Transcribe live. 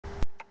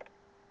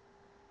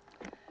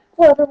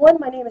Hello everyone,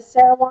 my name is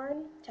Sarah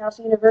Warren,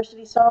 Towson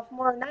University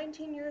sophomore,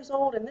 19 years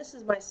old, and this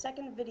is my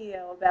second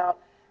video about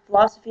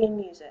philosophy and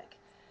music.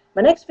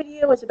 My next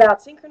video is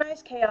about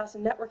synchronized chaos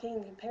and networking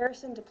in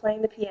comparison to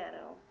playing the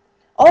piano.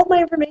 All of my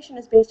information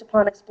is based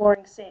upon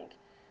exploring sync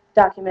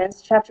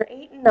documents, chapter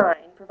 8 and 9,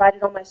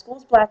 provided on my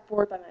school's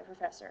blackboard by my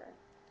professor.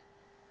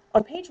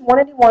 On page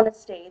 181 it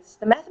states,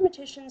 the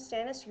mathematician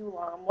Stanis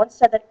Ulam once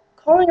said that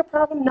calling a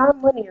problem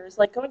nonlinear is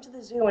like going to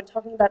the zoo and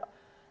talking about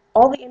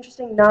all the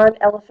interesting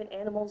non-elephant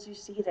animals you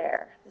see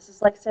there. This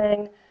is like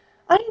saying,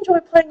 I enjoy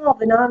playing all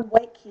the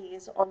non-white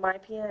keys on my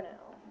piano.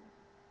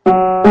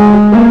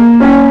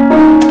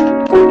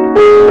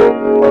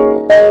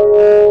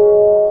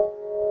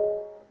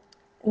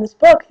 In this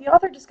book, the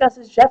author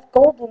discusses Jeff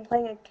Goldblum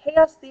playing a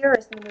chaos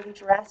theorist in the movie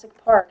Jurassic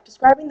Park,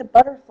 describing the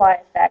butterfly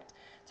effect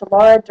to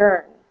Laura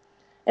Dern.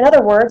 In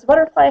other words,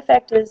 butterfly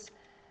effect is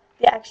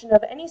the action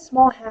of any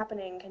small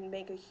happening can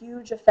make a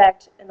huge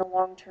effect in the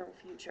long-term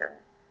future.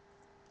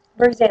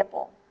 For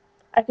example,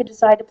 I could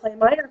decide to play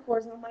minor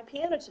chords on my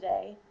piano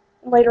today,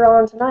 and later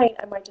on tonight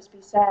I might just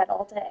be sad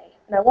all day.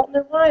 And I won't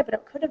know why, but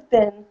it could have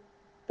been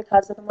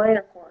because of the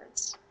minor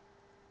chords.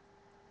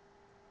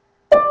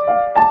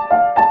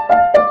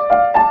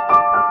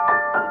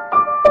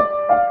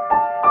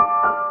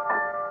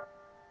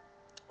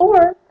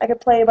 Or I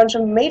could play a bunch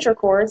of major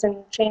chords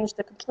and change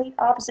the complete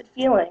opposite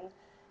feeling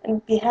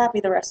and be happy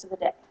the rest of the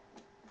day.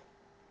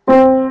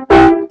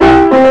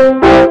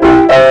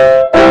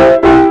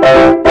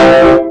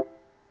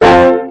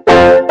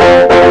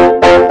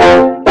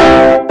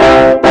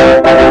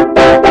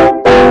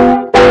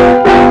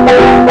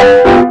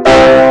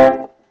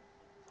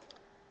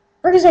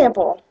 For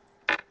example,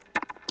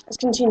 as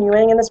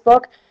continuing in this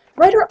book,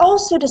 the writer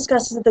also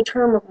discusses the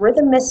term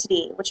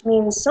rhythmicity, which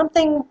means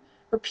something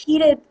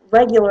repeated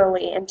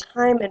regularly in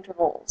time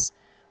intervals,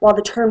 while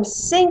the term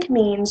sync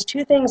means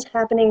two things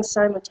happening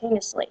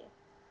simultaneously.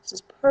 This is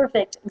a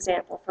perfect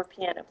example for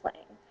piano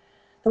playing.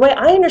 The way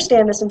I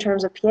understand this in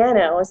terms of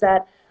piano is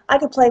that I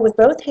could play with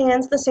both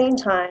hands at the same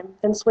time,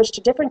 then switch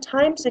to different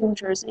time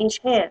signatures in each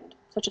hand,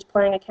 such as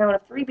playing a count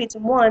of 3 beats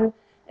in one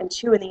and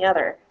 2 in the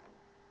other.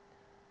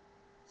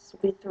 This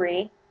will be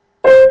 3.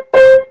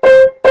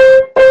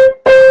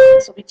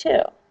 This will be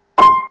 2.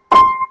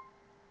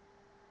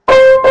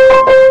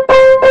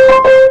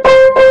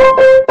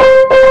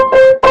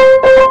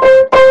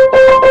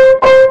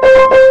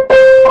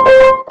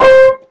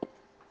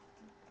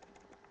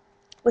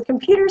 With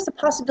computers, the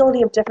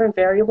possibility of different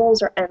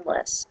variables are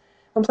endless.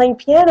 When playing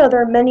piano,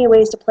 there are many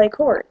ways to play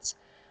chords.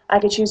 I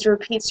could choose to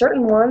repeat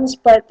certain ones,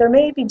 but there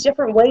may be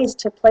different ways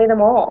to play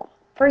them all.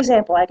 For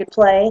example, I could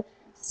play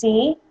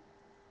C.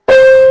 Let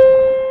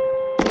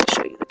me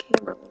show you the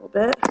camera a little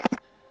bit.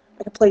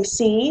 I could play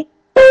C,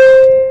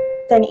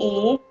 then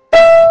E,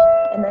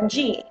 and then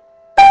G.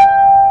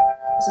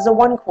 This is a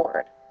 1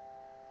 chord.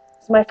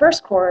 This is my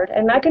first chord,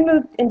 and I can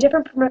move in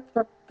different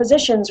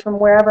positions from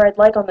wherever I'd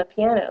like on the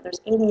piano.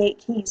 There's 88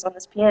 keys on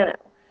this piano.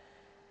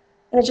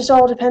 And it just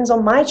all depends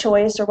on my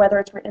choice or whether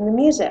it's written in the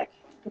music.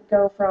 You could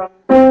go from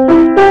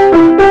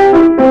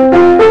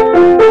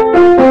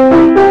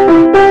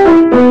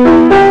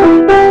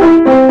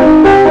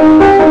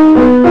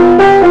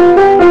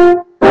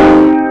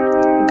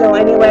go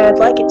any way I'd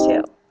like it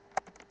to.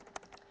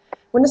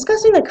 When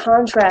discussing the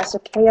contrast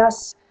of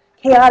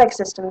chaotic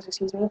systems,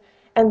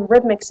 and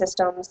rhythmic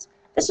systems,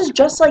 this is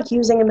just like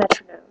using a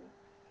metronome.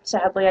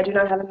 Sadly, I do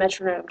not have a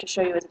metronome to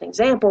show you as an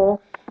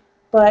example,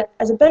 but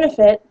as a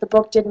benefit, the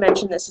book did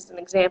mention this as an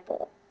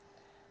example.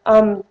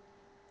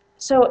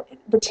 So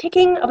the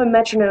ticking of a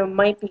metronome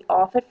might be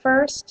off at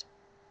first,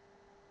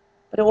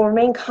 but it will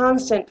remain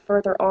constant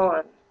further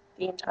on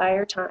the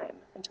entire time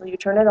until you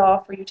turn it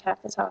off or you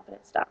tap the top and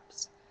it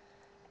stops.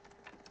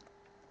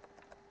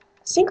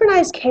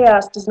 Synchronized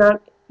chaos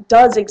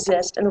does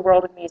exist in the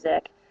world of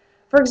music.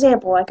 For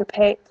example, I could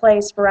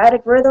play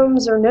sporadic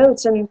rhythms or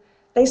notes, and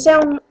they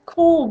sound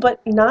cool but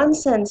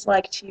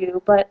nonsense-like to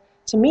you, but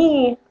to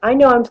me, I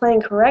know I'm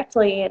playing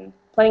correctly and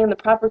playing in the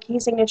proper key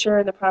signature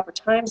and the proper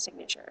time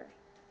signature.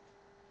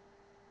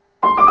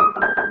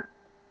 Add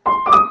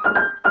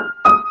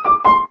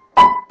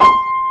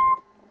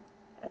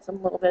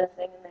some little bit of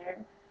thing in there.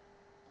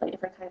 Play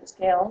different kinds of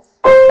scales.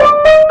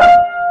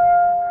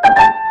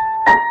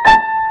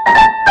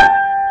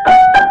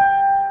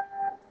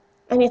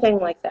 Anything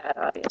like that,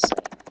 obviously.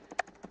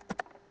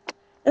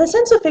 In the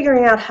sense of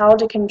figuring out how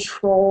to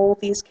control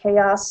these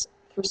chaos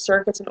through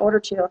circuits in order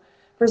to,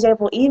 for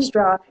example,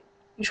 eavesdrop,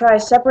 you try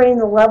separating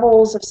the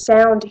levels of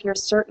sound to hear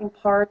certain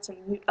parts and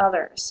mute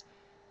others.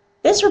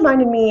 This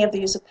reminded me of the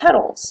use of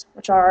pedals,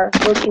 which are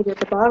located at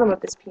the bottom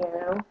of this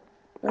piano. I'm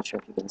not sure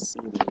if you can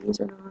see these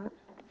or not.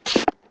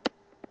 You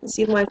can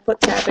see my foot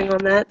tapping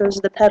on that. Those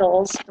are the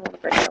pedals. I don't want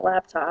to break my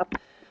laptop.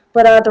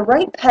 But the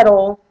right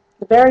pedal,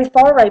 the very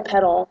far right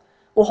pedal,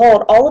 will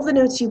hold all of the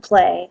notes you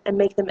play and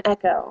make them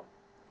echo.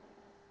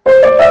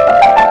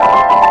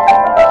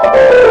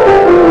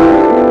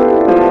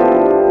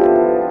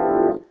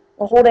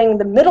 While holding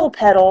the middle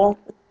pedal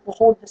will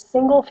hold the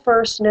single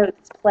first note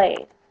that's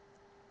played.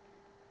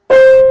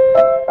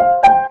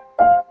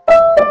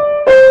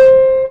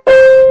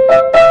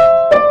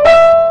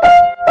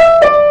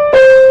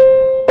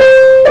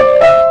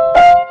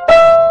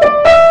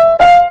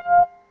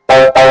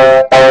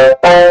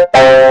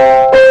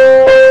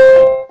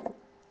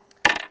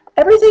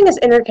 Everything is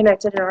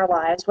interconnected in our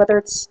lives, whether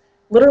it's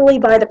literally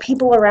by the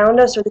people around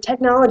us or the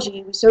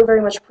technology we so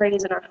very much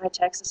praise in our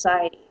high-tech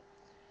society.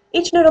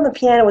 Each note on the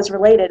piano is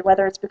related,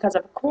 whether it's because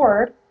of a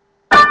chord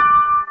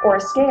or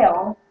a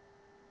scale,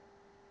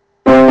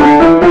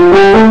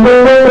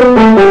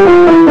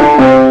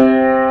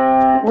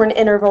 or an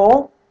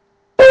interval,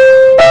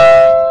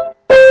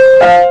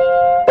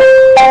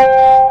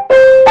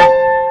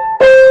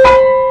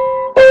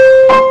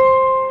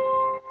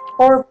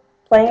 or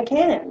playing a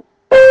canon.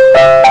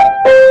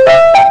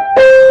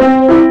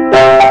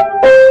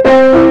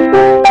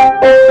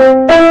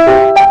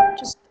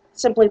 Just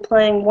simply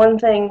playing one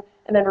thing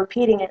and then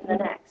repeating it in the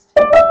next.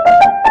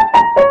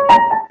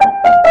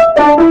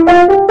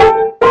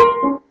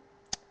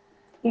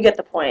 You get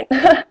the point.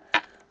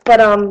 But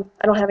I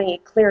don't have any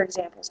clear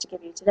examples to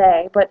give you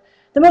today. But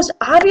the most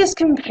obvious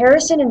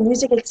comparison in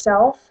music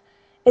itself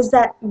is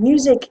that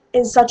music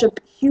is such a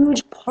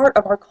huge part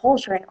of our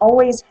culture and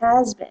always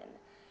has been.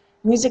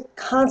 Music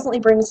constantly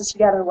brings us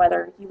together,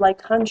 whether you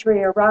like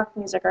country or rock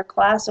music or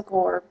classical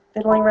or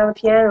fiddling around the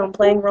piano and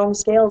playing Rome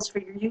scales for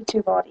your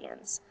YouTube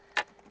audience.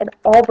 It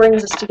all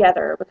brings us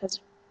together because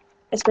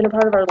it's been a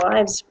part of our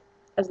lives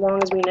as long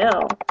as we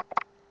know.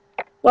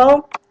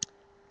 Well,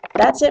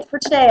 that's it for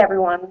today,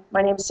 everyone.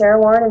 My name is Sarah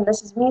Warren, and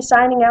this is me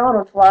signing out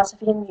on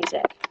Philosophy and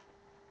Music.